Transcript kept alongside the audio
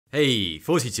Hey,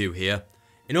 42 here.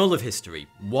 In all of history,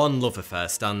 one love affair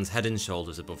stands head and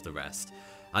shoulders above the rest,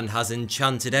 and has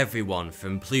enchanted everyone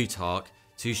from Plutarch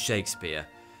to Shakespeare.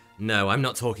 No, I'm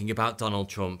not talking about Donald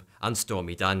Trump and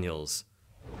Stormy Daniels.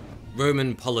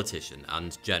 Roman politician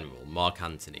and general Mark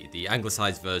Antony, the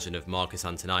anglicised version of Marcus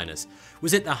Antoninus,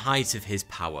 was at the height of his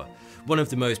power, one of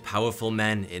the most powerful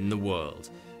men in the world.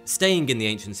 Staying in the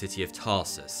ancient city of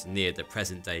Tarsus, near the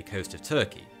present-day coast of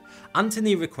Turkey,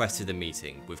 Antony requested a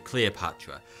meeting with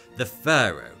Cleopatra, the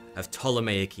pharaoh of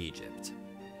Ptolemaic Egypt.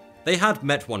 They had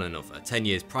met one another 10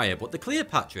 years prior, but the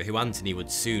Cleopatra who Antony would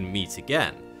soon meet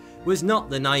again was not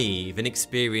the naive and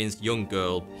experienced young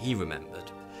girl he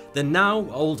remembered. The now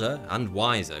older and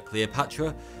wiser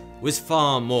Cleopatra was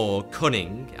far more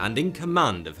cunning and in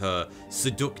command of her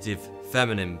seductive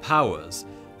feminine powers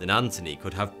than Antony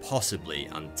could have possibly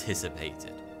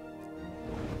anticipated.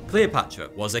 Cleopatra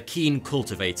was a keen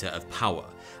cultivator of power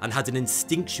and had an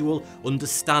instinctual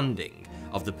understanding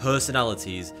of the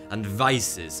personalities and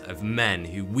vices of men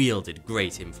who wielded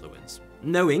great influence.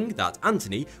 Knowing that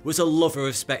Antony was a lover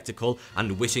of spectacle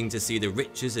and wishing to see the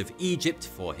riches of Egypt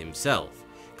for himself,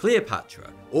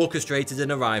 Cleopatra orchestrated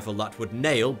an arrival that would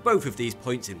nail both of these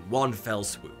points in one fell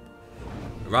swoop.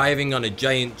 Arriving on a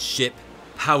giant ship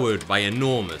powered by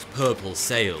enormous purple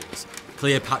sails,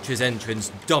 Cleopatra's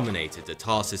entrance dominated the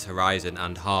Tarsus horizon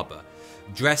and harbour,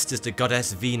 dressed as the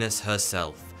goddess Venus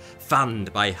herself,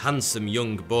 fanned by handsome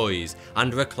young boys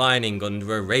and reclining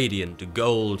under a radiant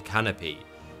gold canopy.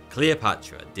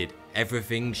 Cleopatra did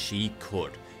everything she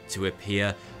could to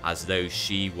appear as though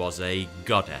she was a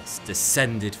goddess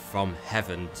descended from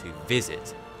heaven to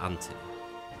visit Antony.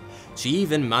 She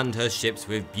even manned her ships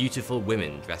with beautiful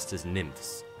women dressed as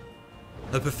nymphs.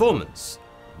 Her performance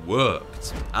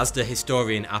worked. As the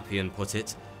historian Appian put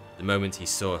it, the moment he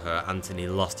saw her, Antony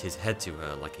lost his head to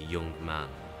her like a young man.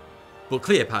 But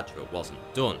Cleopatra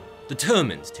wasn't done.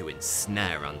 Determined to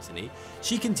ensnare Antony,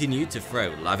 she continued to throw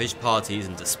lavish parties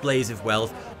and displays of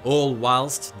wealth, all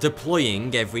whilst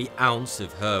deploying every ounce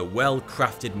of her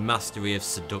well-crafted mastery of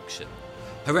seduction.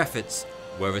 Her efforts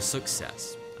were a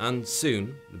success, and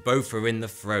soon both were in the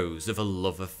throes of a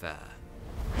love affair.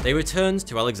 They returned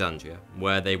to Alexandria,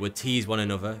 where they would tease one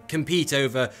another, compete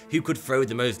over who could throw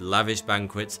the most lavish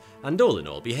banquets, and all in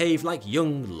all behave like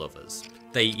young lovers.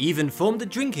 They even formed a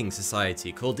drinking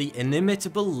society called the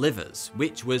Inimitable Livers,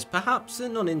 which was perhaps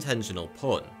an unintentional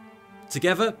pun.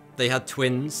 Together, they had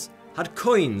twins, had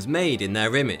coins made in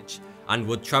their image, and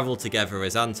would travel together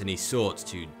as Antony sought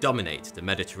to dominate the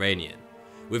Mediterranean,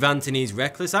 with Antony's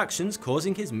reckless actions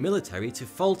causing his military to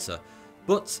falter.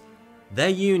 But their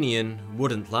union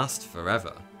wouldn't last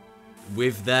forever,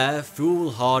 with their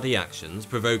foolhardy actions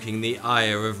provoking the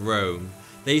ire of Rome.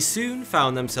 They soon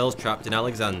found themselves trapped in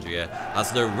Alexandria as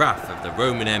the wrath of the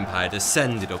Roman Empire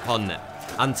descended upon them.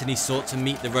 Antony sought to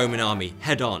meet the Roman army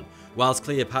head-on, whilst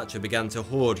Cleopatra began to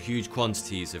hoard huge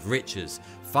quantities of riches,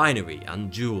 finery and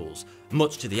jewels,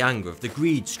 much to the anger of the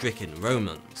greed-stricken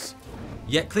Romans.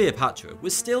 Yet Cleopatra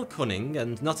was still cunning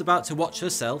and not about to watch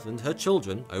herself and her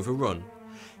children overrun.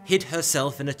 Hid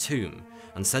herself in a tomb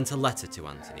and sent a letter to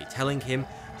Antony telling him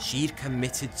she'd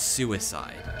committed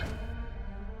suicide.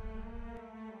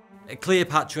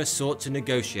 Cleopatra sought to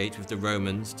negotiate with the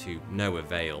Romans to no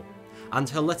avail, and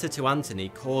her letter to Antony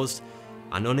caused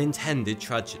an unintended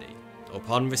tragedy.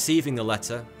 Upon receiving the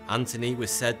letter, Antony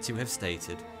was said to have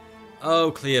stated,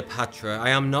 "O Cleopatra, I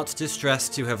am not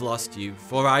distressed to have lost you,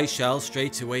 for I shall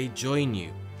straightway join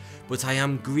you. But I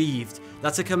am grieved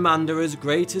that a commander as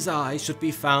great as I should be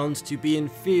found to be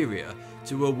inferior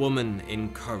to a woman in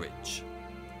courage."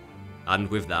 And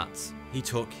with that, he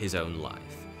took his own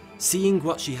life. Seeing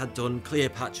what she had done,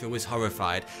 Cleopatra was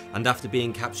horrified, and after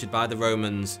being captured by the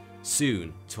Romans,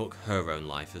 soon took her own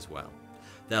life as well.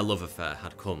 Their love affair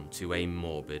had come to a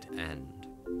morbid end.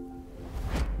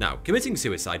 Now, committing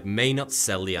suicide may not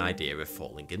sell the idea of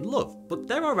falling in love, but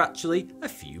there are actually a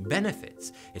few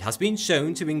benefits. It has been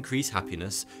shown to increase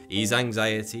happiness, ease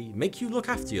anxiety, make you look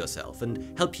after yourself,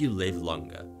 and help you live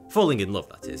longer. Falling in love,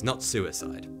 that is, not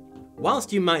suicide.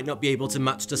 Whilst you might not be able to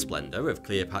match the splendour of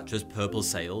Cleopatra's purple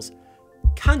sails,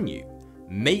 can you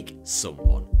make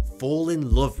someone fall in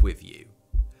love with you?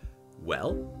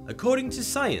 Well, according to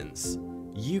science,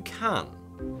 you can.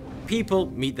 People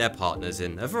meet their partners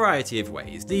in a variety of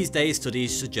ways. These days,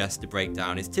 studies suggest the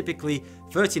breakdown is typically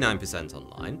 39%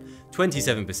 online,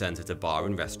 27% at a bar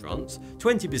and restaurant,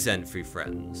 20% through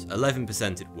friends,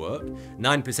 11% at work,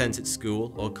 9% at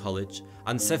school or college,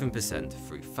 and 7%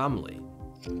 through family.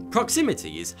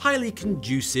 Proximity is highly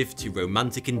conducive to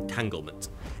romantic entanglement.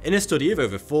 In a study of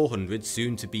over 400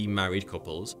 soon-to-be married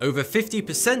couples, over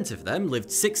 50% of them lived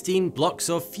 16 blocks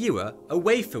or fewer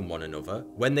away from one another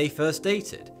when they first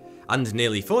dated, and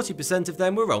nearly 40% of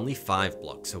them were only 5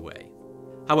 blocks away.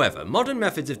 However, modern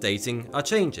methods of dating are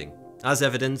changing, as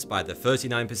evidenced by the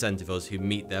 39% of us who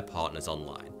meet their partners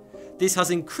online. This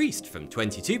has increased from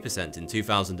 22% in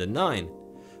 2009.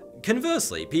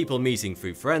 Conversely, people meeting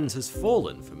through friends has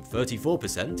fallen from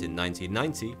 34% in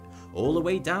 1990 all the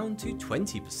way down to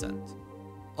 20%.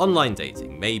 Online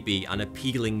dating may be an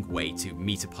appealing way to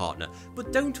meet a partner,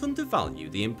 but don't undervalue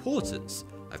the importance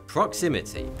of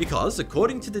proximity, because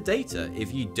according to the data,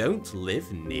 if you don't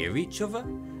live near each other,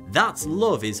 that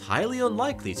love is highly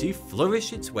unlikely to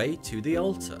flourish its way to the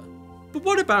altar. But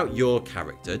what about your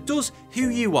character? Does who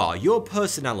you are, your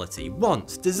personality,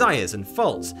 wants, desires and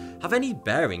faults have any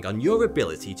bearing on your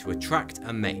ability to attract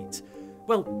a mate?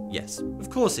 Well, yes, of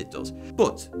course it does.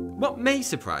 But what may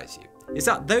surprise you is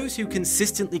that those who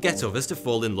consistently get others to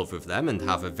fall in love with them and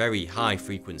have a very high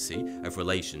frequency of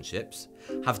relationships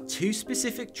have 2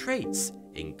 specific traits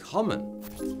in common: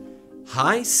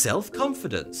 high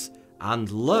self-confidence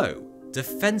and low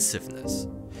defensiveness.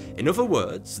 In other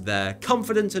words, they're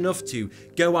confident enough to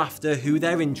go after who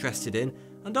they're interested in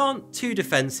and aren't too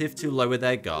defensive to lower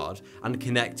their guard and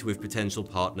connect with potential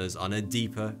partners on a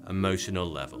deeper emotional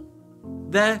level.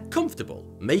 They're comfortable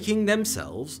making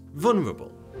themselves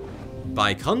vulnerable.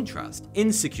 By contrast,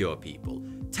 insecure people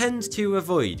tend to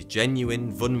avoid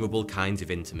genuine, vulnerable kinds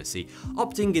of intimacy,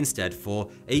 opting instead for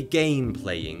a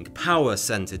game-playing,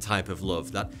 power-centered type of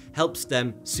love that helps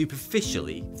them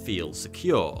superficially feel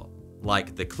secure.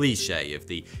 Like the cliche of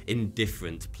the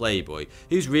indifferent playboy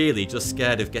who's really just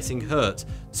scared of getting hurt.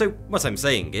 So what I'm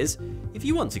saying is, if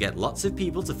you want to get lots of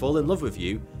people to fall in love with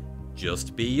you,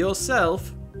 just be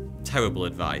yourself. Terrible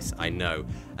advice, I know,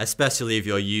 especially if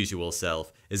your usual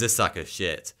self is a sack of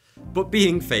shit. But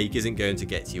being fake isn't going to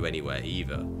get you anywhere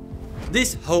either.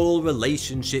 This whole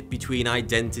relationship between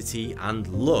identity and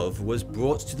love was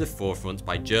brought to the forefront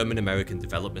by German-American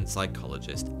development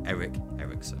psychologist Erik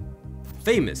Erikson.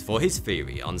 Famous for his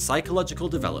theory on psychological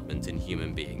development in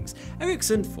human beings,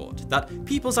 Erikson thought that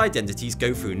people's identities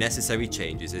go through necessary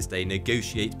changes as they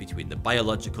negotiate between the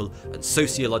biological and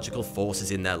sociological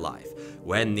forces in their life.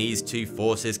 When these 2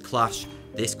 forces clash,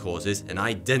 this causes an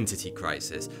identity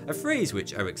crisis, a phrase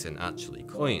which Erikson actually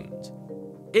coined.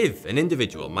 If an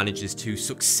individual manages to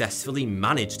successfully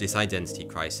manage this identity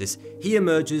crisis, he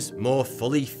emerges more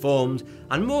fully formed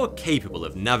and more capable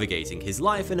of navigating his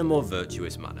life in a more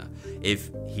virtuous manner. If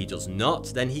he does not,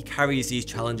 then he carries these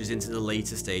challenges into the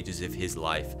later stages of his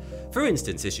life, for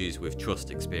instance issues with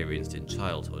trust experienced in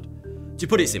childhood. To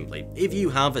put it simply, if you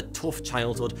have a tough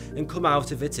childhood and come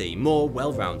out of it a more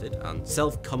well-rounded and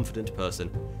self-confident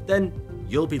person, then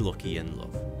you'll be lucky in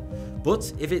love.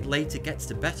 But if it later gets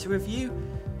the better of you,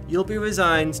 you'll be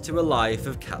resigned to a life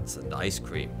of cats and ice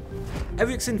cream.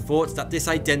 Erikson thought that this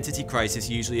identity crisis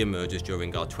usually emerges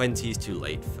during our 20s to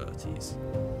late 30s.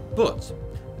 But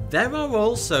there are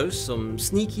also some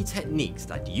sneaky techniques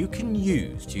that you can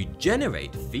use to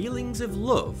generate feelings of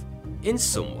love in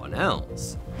someone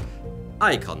else.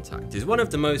 Eye contact is one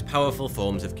of the most powerful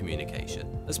forms of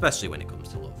communication, especially when it comes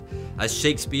to love. As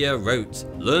Shakespeare wrote,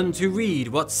 "Learn to read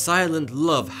what silent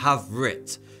love hath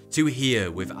writ. To hear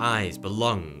with eyes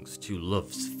belongs to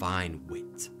love's fine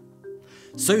wit."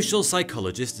 Social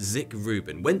psychologist Zick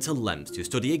Rubin went to lengths to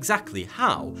study exactly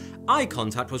how eye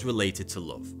contact was related to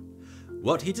love.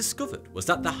 What he discovered was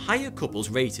that the higher couples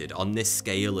rated on this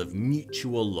scale of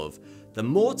mutual love, the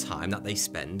more time that they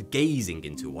spend gazing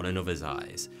into one another's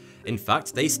eyes. In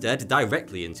fact, they stared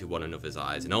directly into one another's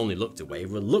eyes and only looked away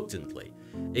reluctantly.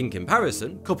 In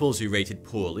comparison, couples who rated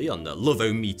poorly on the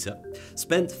love-o-meter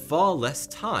spent far less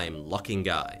time locking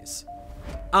eyes.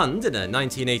 And in a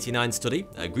 1989 study,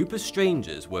 a group of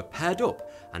strangers were paired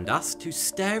up and asked to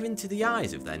stare into the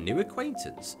eyes of their new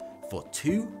acquaintance for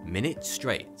 2 minutes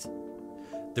straight.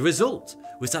 The result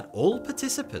was that all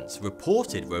participants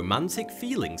reported romantic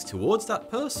feelings towards that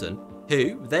person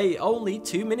who they only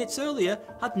 2 minutes earlier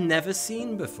had never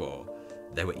seen before.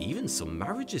 There were even some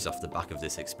marriages off the back of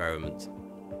this experiment.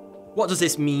 What does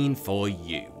this mean for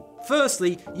you?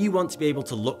 Firstly, you want to be able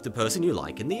to look the person you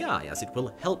like in the eye, as it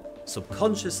will help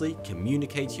subconsciously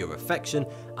communicate your affection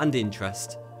and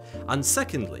interest. And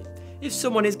secondly, if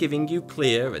someone is giving you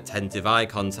clear, attentive eye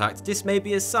contact, this may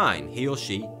be a sign he or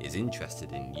she is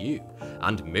interested in you,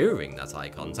 and mirroring that eye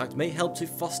contact may help to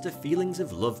foster feelings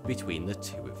of love between the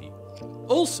two of you.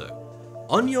 Also,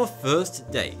 on your first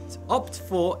date, opt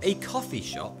for a coffee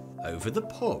shop over the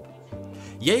pub.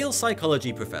 Yale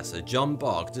psychology professor John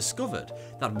Bargh discovered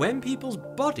that when people's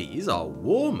bodies are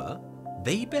warmer,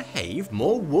 they behave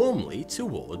more warmly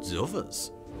towards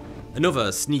others.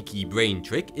 Another sneaky brain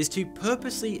trick is to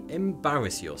purposely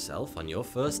embarrass yourself on your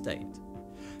first date.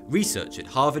 Research at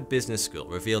Harvard Business School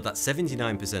revealed that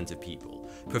 79% of people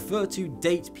prefer to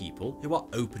date people who are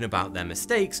open about their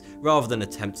mistakes rather than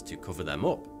attempt to cover them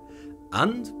up.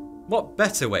 And what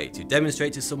better way to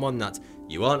demonstrate to someone that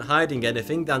you aren't hiding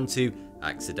anything than to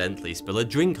accidentally spill a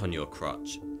drink on your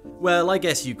crotch? Well, I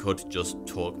guess you could just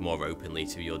talk more openly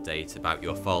to your date about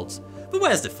your faults, but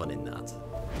where's the fun in that?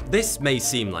 This may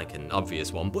seem like an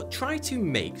obvious one, but try to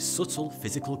make subtle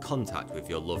physical contact with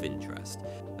your love interest.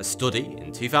 A study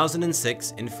in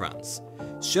 2006 in France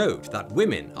showed that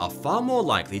women are far more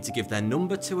likely to give their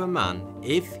number to a man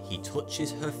if he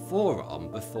touches her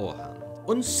forearm beforehand.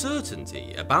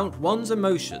 Uncertainty about one's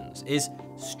emotions is,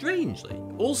 strangely,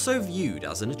 also viewed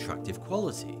as an attractive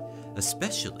quality,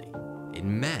 especially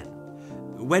in men.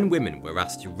 When women were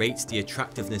asked to rate the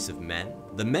attractiveness of men,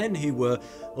 the men who were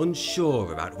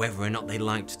unsure about whether or not they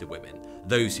liked the women,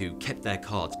 those who kept their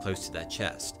cards close to their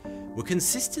chest, were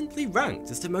consistently ranked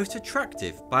as the most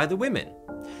attractive by the women,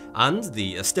 and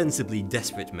the ostensibly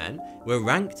desperate men were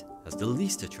ranked as the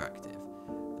least attractive.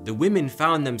 The women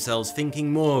found themselves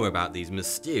thinking more about these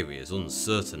mysterious,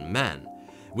 uncertain men,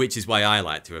 which is why I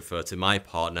like to refer to my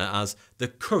partner as the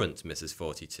current Mrs.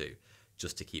 42,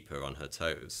 just to keep her on her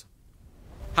toes.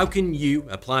 How can you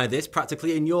apply this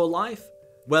practically in your life?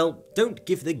 Well, don't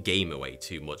give the game away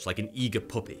too much like an eager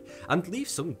puppy, and leave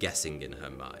some guessing in her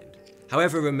mind.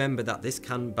 However, remember that this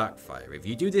can backfire. If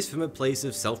you do this from a place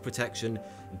of self-protection,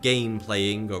 game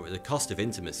playing, or at the cost of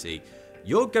intimacy,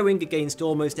 you're going against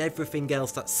almost everything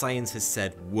else that science has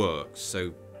said works,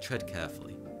 so tread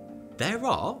carefully. There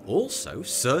are also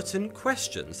certain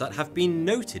questions that have been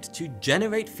noted to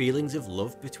generate feelings of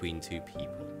love between two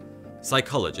people.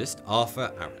 Psychologist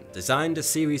Arran designed a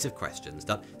series of questions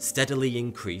that steadily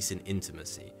increase in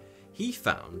intimacy. He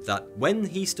found that when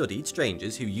he studied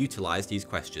strangers who utilised these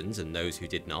questions and those who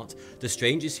did not, the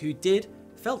strangers who did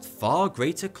felt far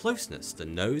greater closeness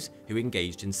than those who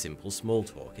engaged in simple small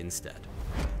talk instead.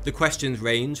 The questions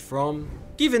range from,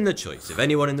 given the choice of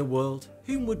anyone in the world,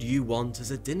 whom would you want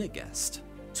as a dinner guest?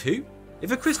 To,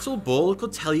 if a crystal ball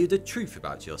could tell you the truth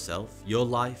about yourself, your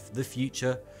life, the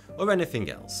future, or anything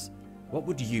else, what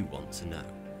would you want to know?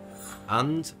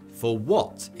 And for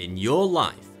what in your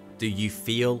life do you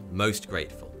feel most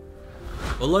grateful?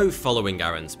 Although following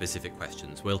Arran's specific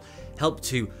questions will help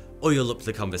to oil up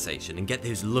the conversation and get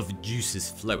those love juices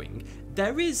flowing,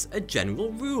 there is a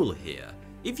general rule here.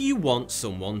 If you want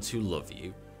someone to love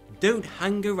you, don't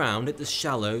hang around at the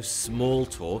shallow, small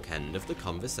talk end of the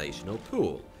conversational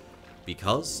pool,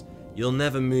 because you'll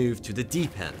never move to the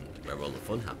deep end where all the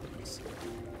fun happens.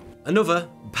 Another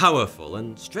powerful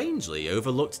and strangely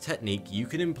overlooked technique you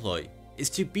can employ is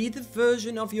to be the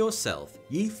version of yourself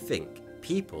you think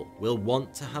people will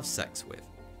want to have sex with.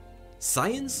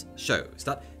 Science shows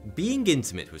that being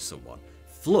intimate with someone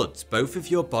floods both of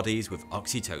your bodies with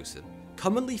oxytocin,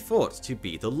 commonly thought to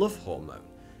be the love hormone.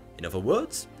 In other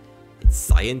words, it's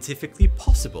scientifically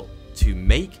possible to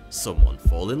make someone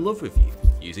fall in love with you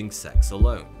using sex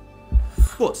alone.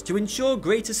 But to ensure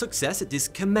greater success at this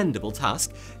commendable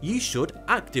task, you should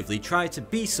actively try to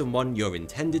be someone your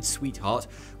intended sweetheart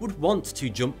would want to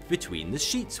jump between the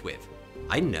sheets with.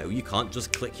 I know you can't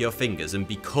just click your fingers and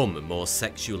become more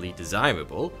sexually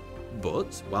desirable,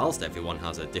 but whilst everyone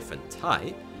has a different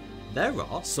type, there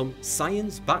are some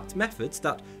science-backed methods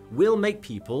that will make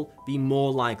people be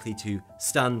more likely to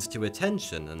stand to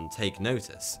attention and take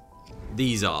notice.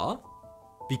 These are: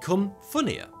 become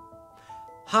funnier,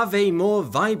 have a more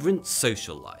vibrant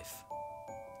social life,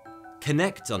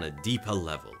 connect on a deeper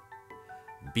level,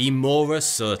 be more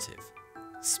assertive,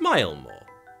 smile more,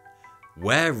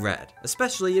 wear red,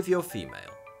 especially if you're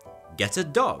female, get a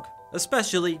dog,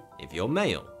 especially if you're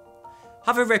male,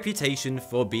 have a reputation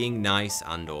for being nice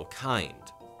and or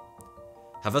kind,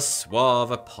 have a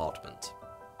suave apartment,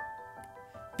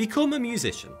 become a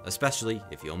musician, especially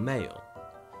if you're male,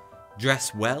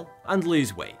 dress well and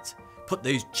lose weight, put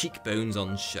those cheekbones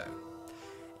on show,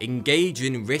 engage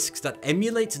in risks that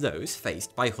emulate those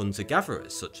faced by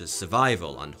hunter-gatherers such as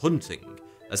survival and hunting,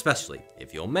 especially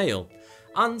if you're male,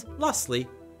 and lastly,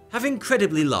 have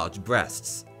incredibly large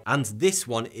breasts, and this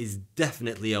one is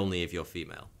definitely only if you're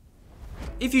female.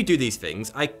 If you do these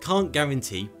things, I can't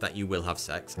guarantee that you will have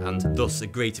sex, and thus a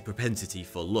greater propensity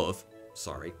for love,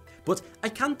 sorry, but I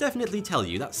can definitely tell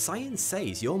you that science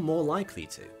says you're more likely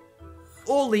to.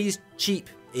 All these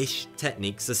cheap-ish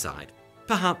techniques aside,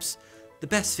 perhaps the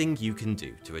best thing you can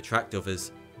do to attract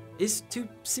others is to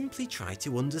simply try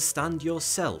to understand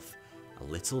yourself a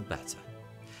little better.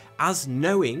 As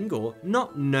knowing or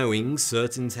not knowing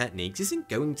certain techniques isn't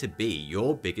going to be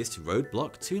your biggest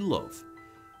roadblock to love.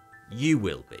 You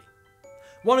will be.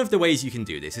 One of the ways you can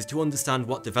do this is to understand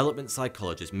what development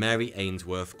psychologist Mary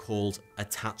Ainsworth called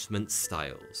attachment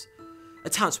styles.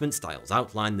 Attachment styles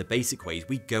outline the basic ways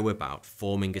we go about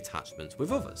forming attachments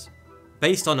with others,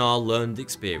 based on our learned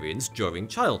experience during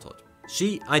childhood.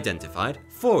 She identified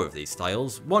 4 of these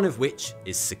styles, one of which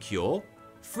is secure,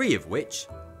 3 of which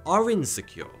are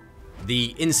insecure.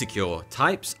 The insecure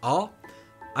types are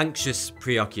anxious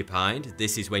preoccupied.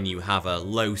 This is when you have a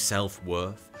low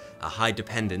self-worth, a high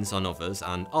dependence on others,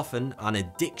 and often an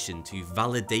addiction to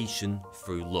validation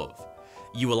through love.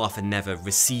 You will often never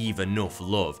receive enough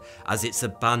love, as it's a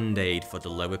band-aid for the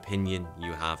low opinion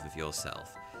you have of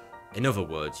yourself. In other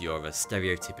words, you're a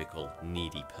stereotypical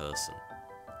needy person.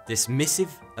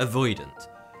 Dismissive avoidant.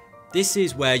 This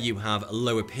is where you have a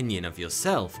low opinion of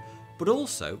yourself, but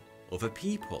also other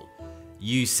people.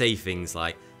 You say things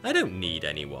like, "I don't need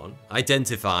anyone,"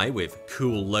 identify with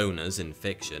cool loners in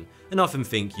fiction, and often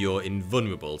think you're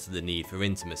invulnerable to the need for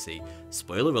intimacy.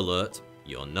 Spoiler alert,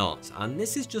 you're not, and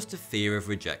this is just a fear of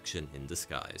rejection in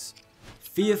disguise.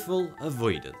 Fearful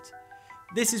avoidant.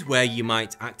 This is where you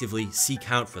might actively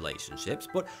seek out relationships,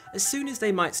 but as soon as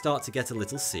they might start to get a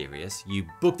little serious, you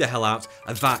bug the hell out,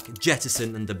 evac,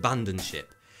 jettison and abandon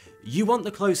ship. You want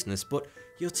the closeness, but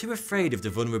you're too afraid of the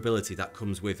vulnerability that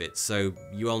comes with it, so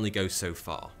you only go so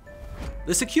far.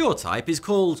 The secure type is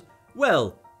called,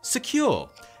 well, secure.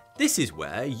 This is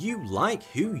where you like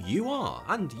who you are,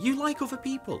 and you like other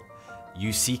people.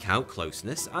 You seek out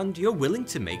closeness, and you're willing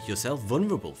to make yourself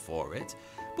vulnerable for it,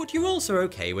 but you're also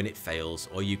okay when it fails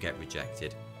or you get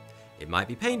rejected. It might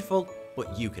be painful,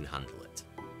 but you can handle it.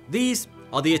 These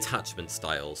are the attachment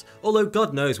styles, although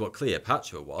God knows what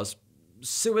Cleopatra was.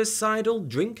 Suicidal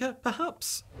drinker,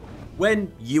 perhaps?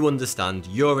 When you understand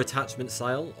your attachment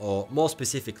style, or more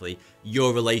specifically,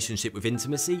 your relationship with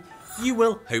intimacy, you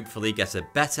will hopefully get a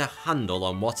better handle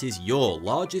on what is your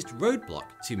largest roadblock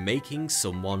to making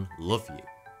someone love you.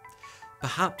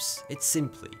 Perhaps it's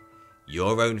simply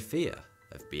your own fear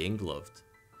of being loved.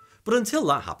 But until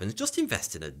that happens, just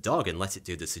invest in a dog and let it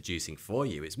do the seducing for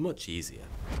you. It's much easier.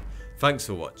 Thanks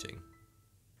for watching.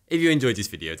 If you enjoyed this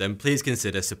video, then please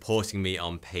consider supporting me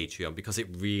on Patreon, because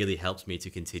it really helps me to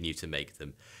continue to make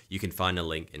them. You can find a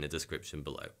link in the description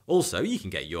below. Also, you can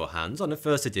get your hands on a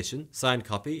first edition signed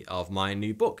copy of my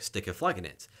new book, Stick a Flag in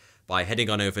It, by heading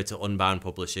on over to Unbound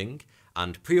Publishing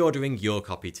and pre-ordering your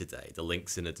copy today. The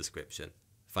link's in the description.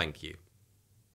 Thank you.